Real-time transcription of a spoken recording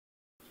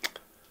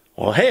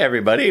Well, hey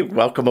everybody,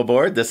 welcome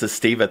aboard. This is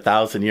Steve at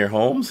 1000 Year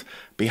Homes.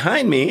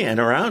 Behind me and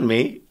around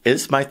me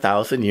is my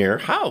 1000-year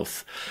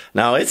house.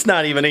 Now, it's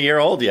not even a year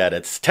old yet.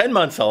 It's 10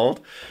 months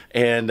old.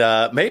 And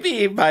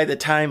maybe by the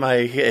time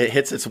it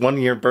hits its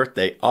 1-year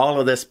birthday, all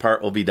of this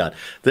part will be done.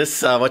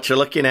 This, what you're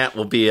looking at,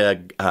 will be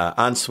a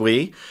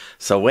ensuite.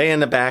 So way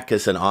in the back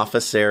is an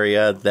office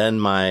area, then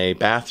my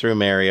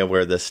bathroom area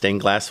where the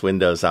stained glass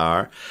windows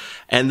are.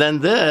 And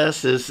then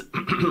this is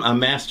a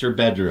master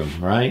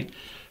bedroom, right?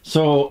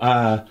 So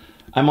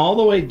I'm all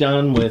the way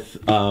done with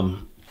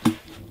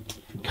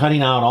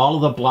cutting out all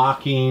of the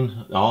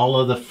blocking, all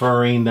of the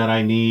furring that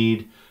I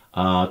need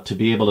to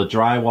be able to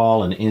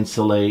drywall and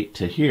insulate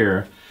to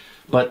here.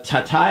 But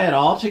to tie it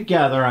all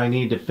together, I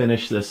need to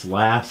finish this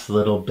last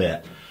little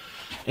bit.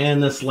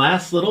 And this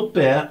last little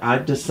bit,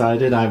 I've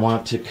decided I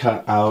want to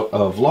cut out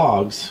of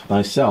logs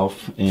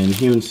myself and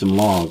hewn some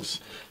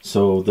logs.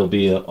 So there'll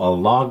be a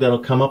log that'll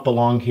come up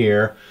along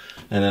here,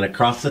 and then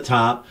across the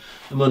top,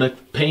 I'm going to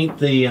paint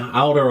the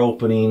outer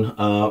opening,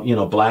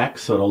 black,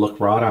 so it'll look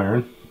wrought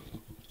iron.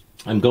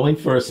 I'm going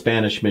for a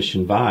Spanish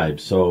Mission vibe.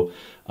 So,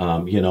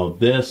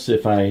 this,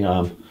 if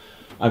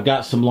I've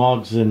got some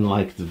logs in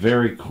like the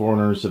very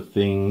corners of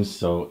things,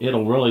 so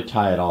it'll really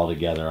tie it all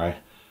together.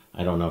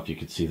 I don't know if you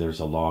could see, there's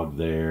a log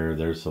there,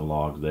 there's a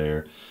log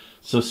there.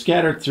 So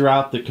scattered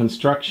throughout the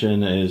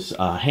construction is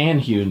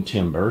hand-hewn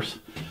timbers.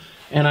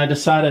 And I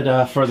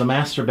decided for the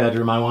master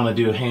bedroom, I want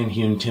to do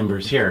hand-hewn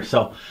timbers here.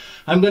 So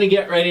I'm going to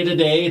get ready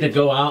today to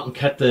go out and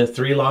cut the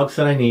 3 logs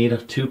that I need,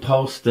 2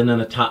 posts and then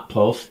a top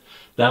post.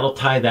 That'll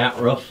tie that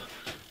roof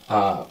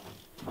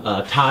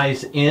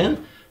ties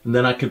in. And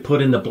then I could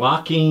put in the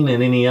blocking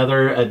and any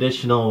other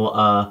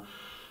additional,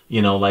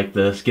 like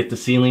this, get the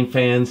ceiling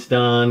fans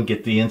done,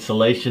 get the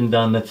insulation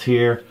done that's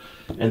here.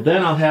 And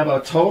then I'll have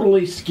a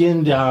totally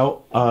skinned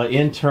out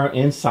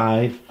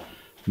inside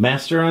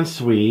master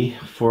ensuite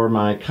for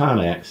my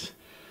Connex.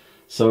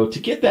 So to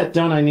get that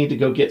done, I need to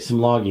go get some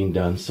logging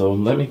done. So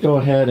let me go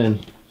ahead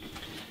and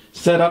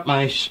set up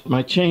my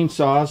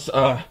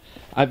chainsaws.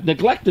 I've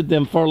neglected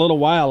them for a little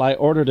while. I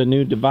ordered a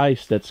new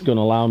device that's going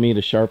to allow me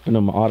to sharpen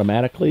them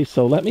automatically.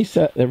 So let me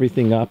set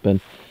everything up and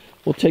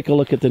we'll take a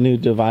look at the new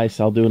device.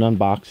 I'll do an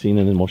unboxing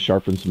and then we'll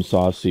sharpen some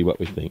saws, see what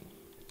we think.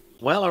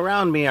 Well,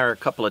 around me are a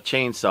couple of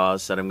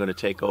chainsaws that I'm going to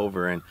take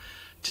over and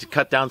to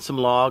cut down some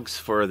logs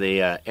for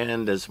the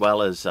end, as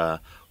well as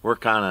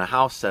work on a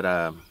house that,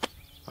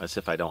 as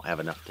if I don't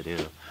have enough to do,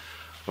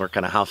 work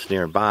on a house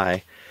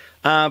nearby.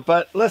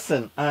 But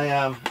listen,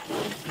 I've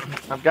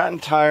gotten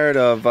tired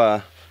of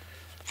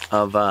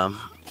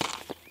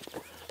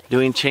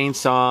doing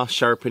chainsaw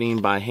sharpening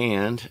by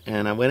hand,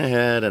 and I went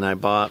ahead and I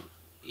bought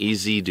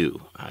EzzDoo.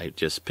 I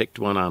just picked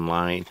one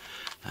online,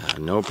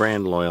 no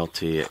brand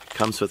loyalty. It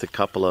comes with a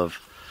couple of,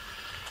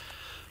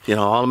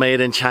 all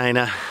made in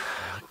China,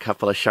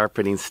 couple of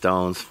sharpening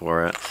stones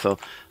for it, so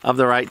of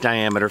the right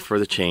diameter for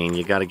the chain.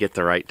 You got to get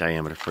the right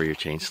diameter for your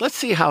chain. So let's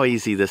see how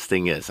easy this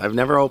thing is. I've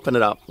never opened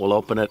it up. We'll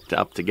open it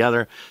up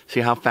together,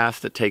 see how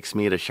fast it takes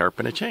me to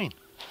sharpen a chain.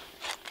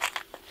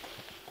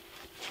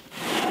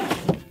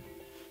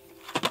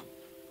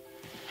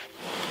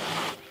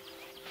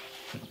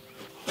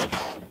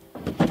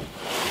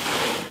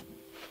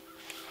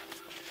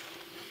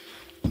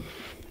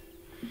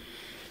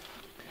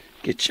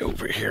 Get you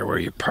over here where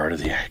you're part of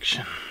the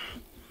action.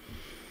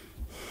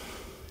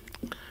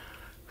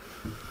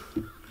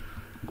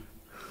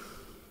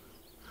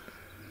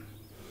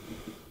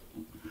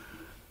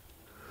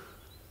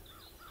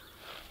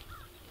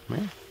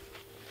 Man.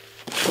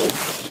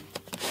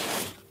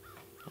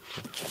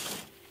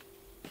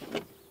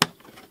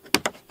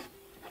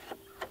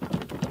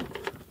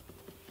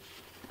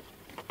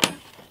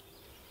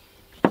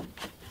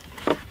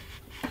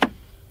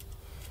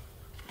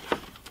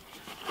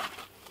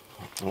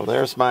 Well,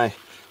 there's my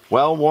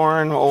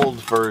well-worn old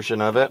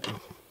version of it.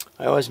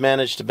 I always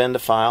manage to bend a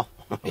file.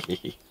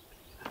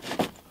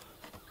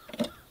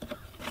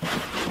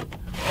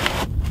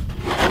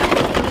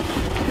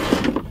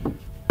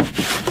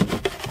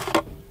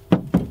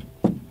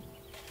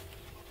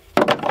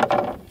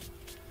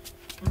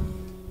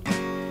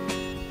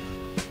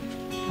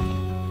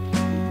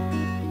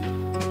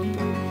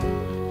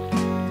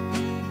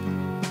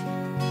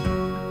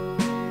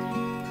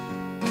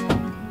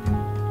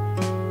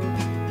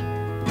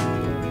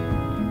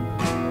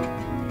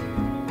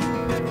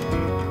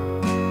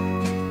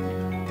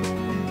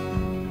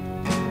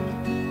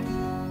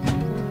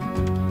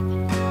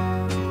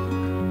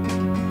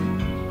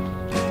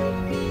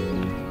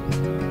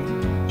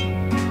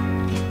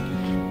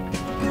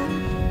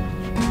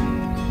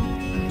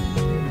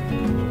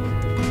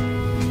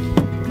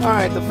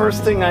 Alright, the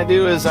first thing I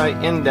do is I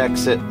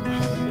index it.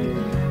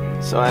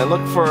 So I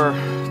look for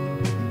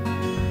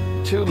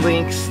 2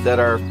 links that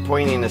are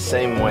pointing the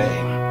same way.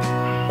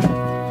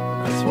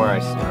 That's where I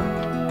start.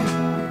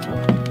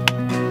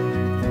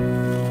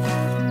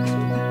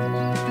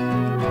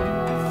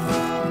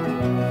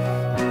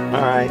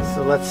 Alright,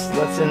 so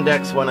let's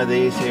index one of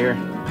these here.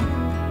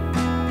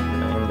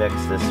 I index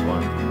this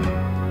one.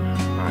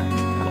 Alright,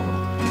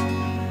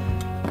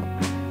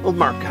 We'll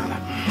mark on it.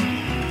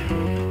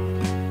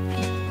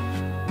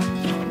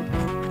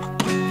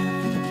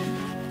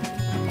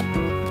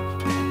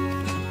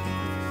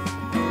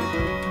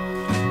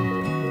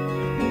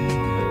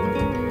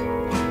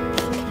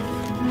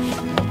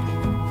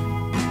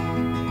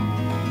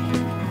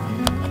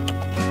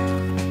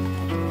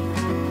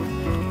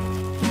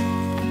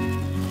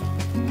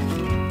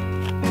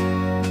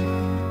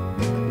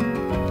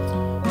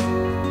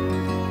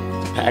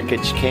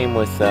 Package came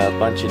with a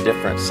bunch of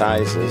different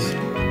sizes.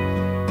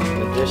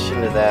 In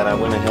addition to that, I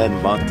went ahead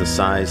and bought the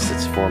size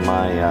that's for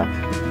my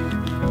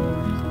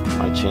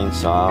my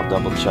chainsaw. I'll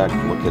double check,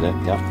 look at it.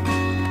 Yep.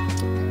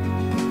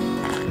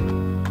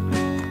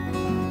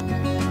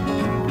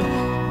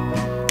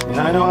 And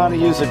I know how to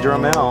use a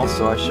Dremel,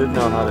 so I should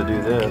know how to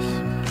do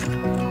this.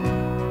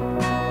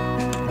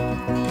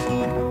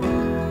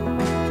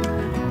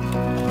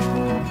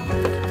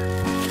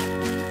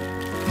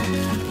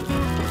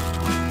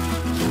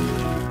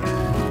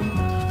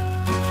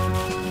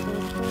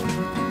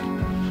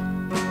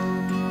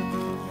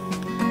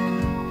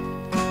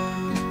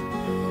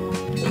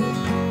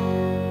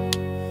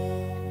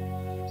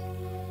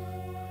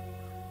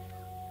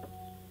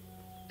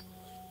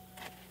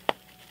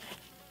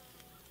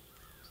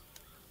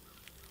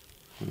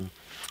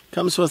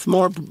 Comes with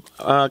more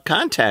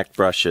contact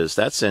brushes.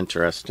 That's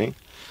interesting.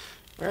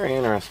 Very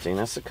interesting.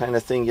 That's the kind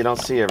of thing you don't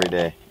see every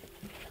day.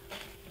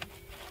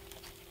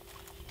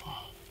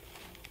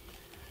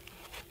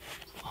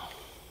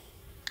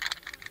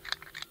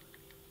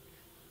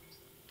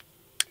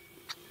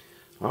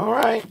 All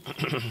right.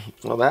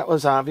 Well, that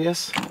was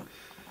obvious.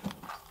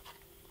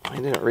 I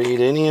didn't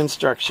read any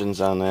instructions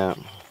on that.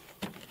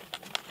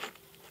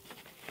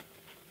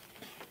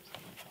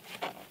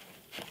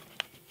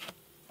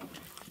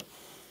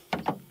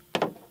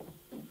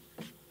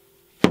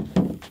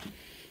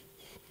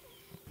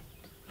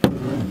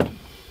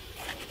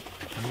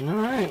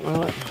 Alright,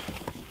 well, it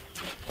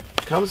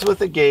comes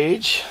with a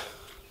gauge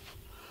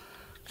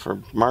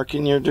for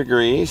marking your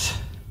degrees.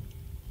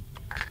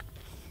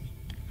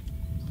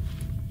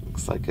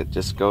 Looks like it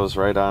just goes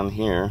right on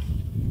here.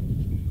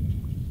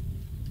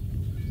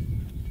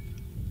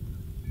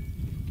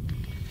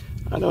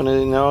 I don't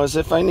even know as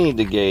if I need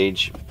the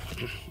gauge.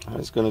 I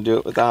was going to do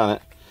it without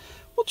it.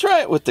 We'll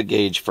try it with the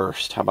gauge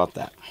first. How about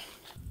that?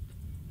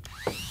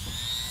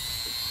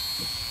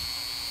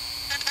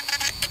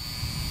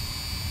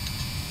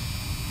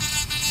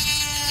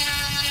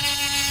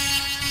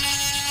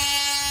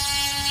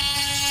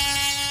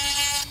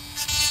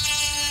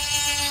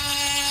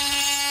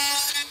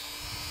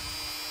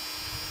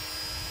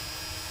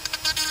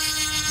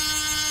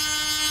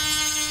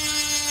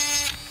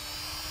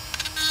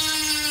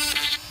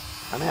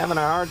 I'm having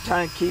a hard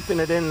time keeping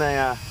it in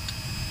the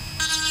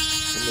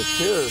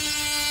tooth.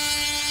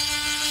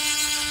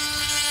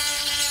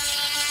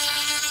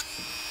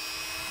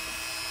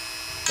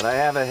 But I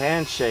have a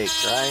handshake,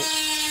 right?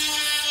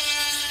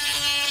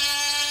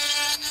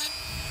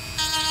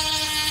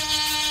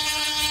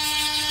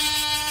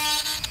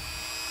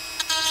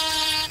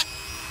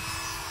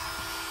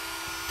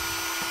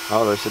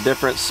 Oh, there's a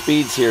different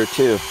speeds here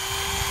too.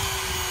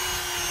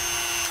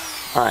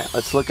 All right,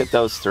 let's look at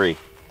those three.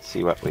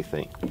 See what we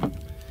think.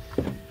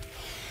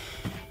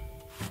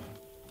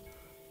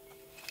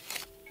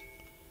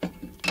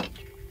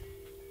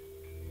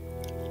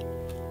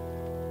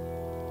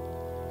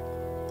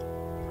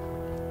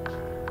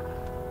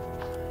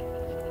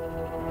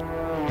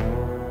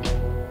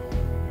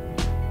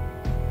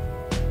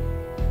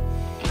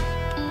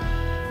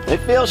 They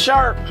feel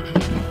sharp.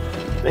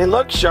 They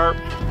look sharp.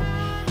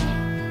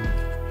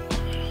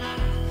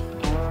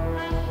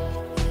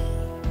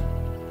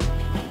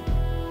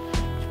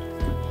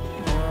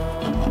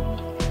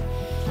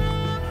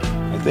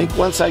 I think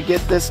once I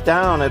get this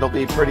down, it'll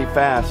be pretty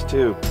fast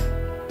too.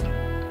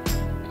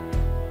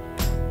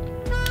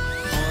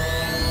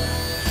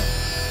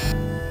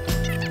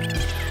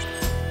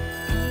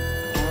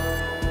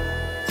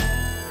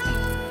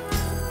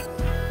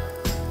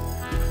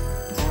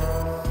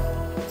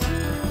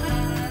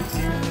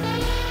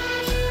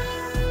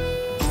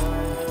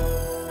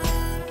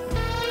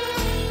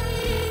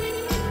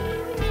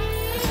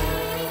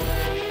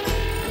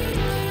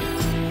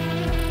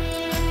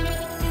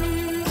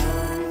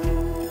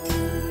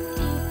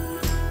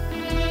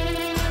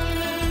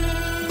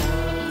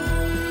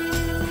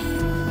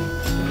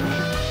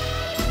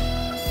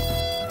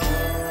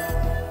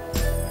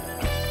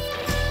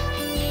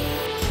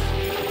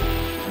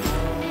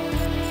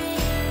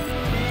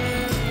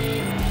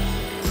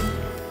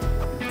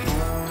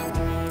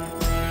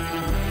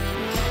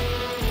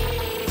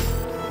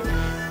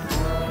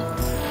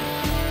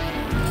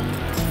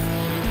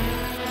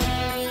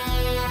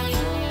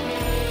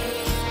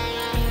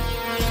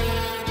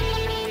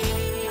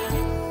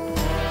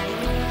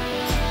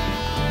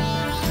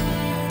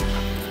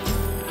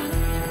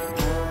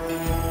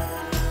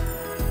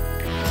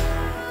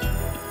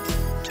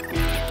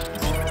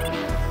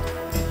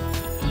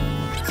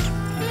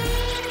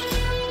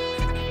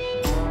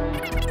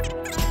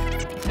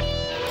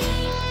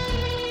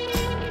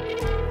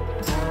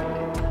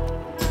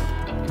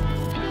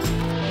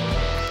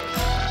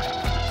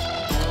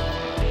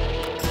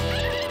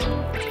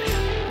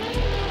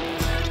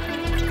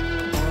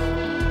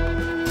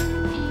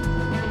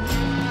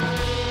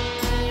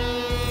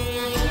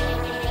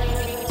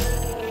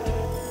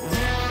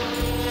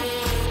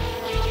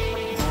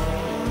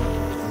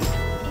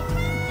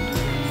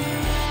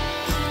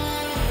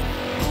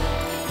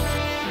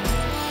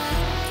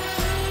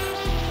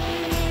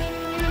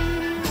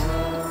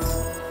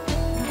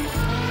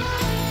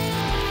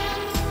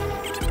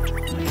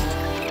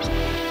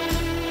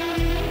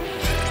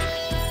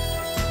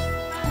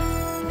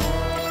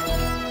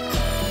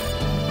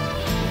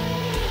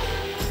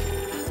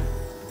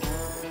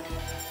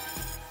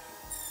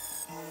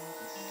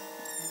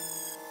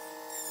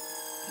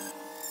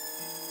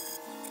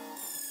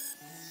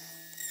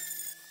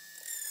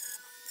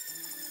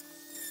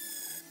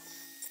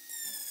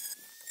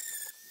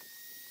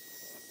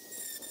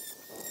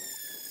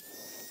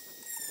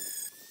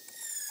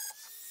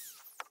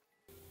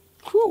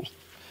 Whew.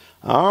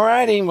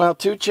 Alrighty, well,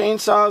 2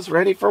 chainsaws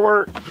ready for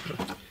work.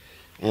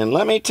 And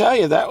let me tell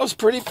you, that was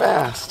pretty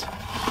fast.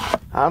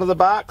 Out of the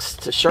box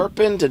to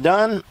sharpen to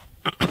done.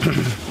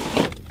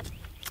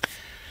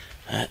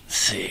 Let's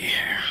see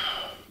here.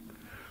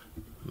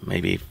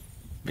 Maybe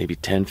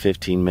 10,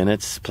 15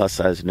 minutes, plus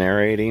I was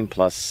narrating,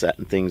 plus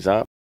setting things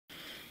up.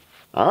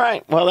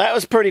 Alright, well, that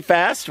was pretty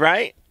fast,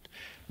 right?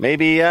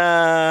 Maybe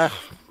 10,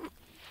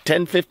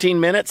 15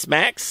 minutes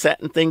max,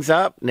 setting things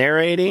up,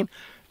 narrating,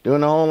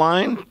 doing the whole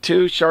line.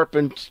 2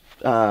 sharpened,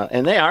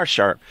 and they are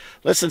sharp.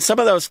 Listen, some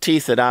of those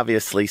teeth had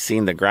obviously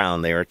seen the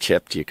ground. They were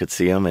chipped. You could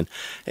see them, and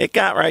it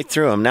got right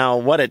through them. Now,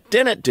 what it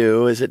didn't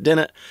do is it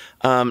didn't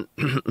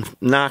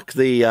knock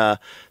the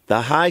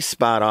high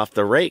spot off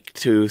the rake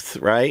tooth,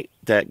 right?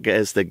 That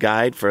is the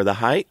guide for the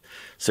height.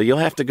 So you'll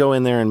have to go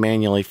in there and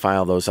manually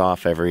file those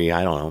off every,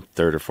 I don't know,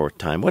 3rd or 4th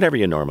time, whatever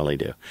you normally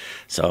do.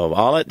 So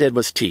all it did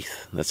was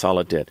teeth. That's all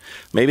it did.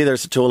 Maybe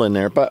there's a tool in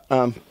there, but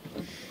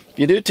if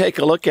you do take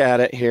a look at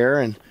it here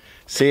and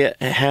see,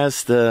 it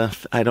has the,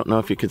 I don't know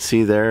if you can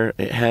see there,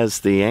 it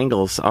has the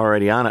angles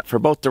already on it for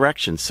both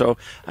directions. So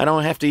I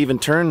don't have to even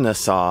turn the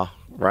saw,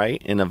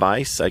 right, in a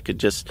vise. I could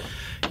just,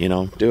 you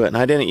know, do it. And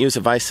I didn't use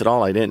a vise at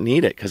all. I didn't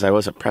need it because I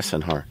wasn't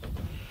pressing hard.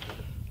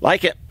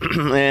 Like it.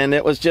 And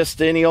it was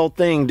just any old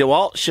thing.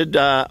 DeWalt should,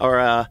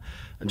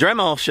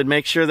 Dremel should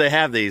make sure they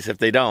have these. If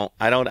they don't,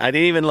 I didn't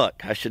even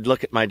look. I should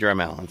look at my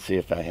Dremel and see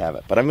if I have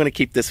it. But I'm going to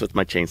keep this with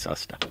my chainsaw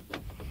stuff.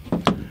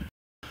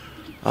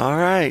 All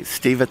right,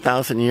 Steve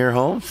 1,000-Year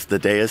Homes. The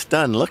day is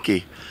done.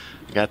 Looky,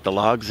 got the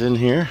logs in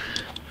here.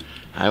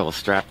 I will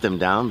strap them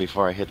down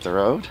before I hit the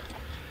road,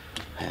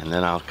 and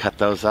then I'll cut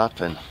those up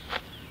and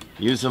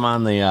use them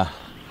on the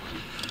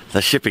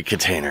shipping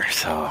container.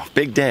 So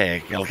big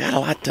day. I got a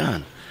lot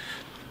done.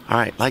 All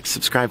right, like,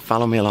 subscribe,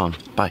 follow me along.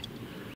 Bye.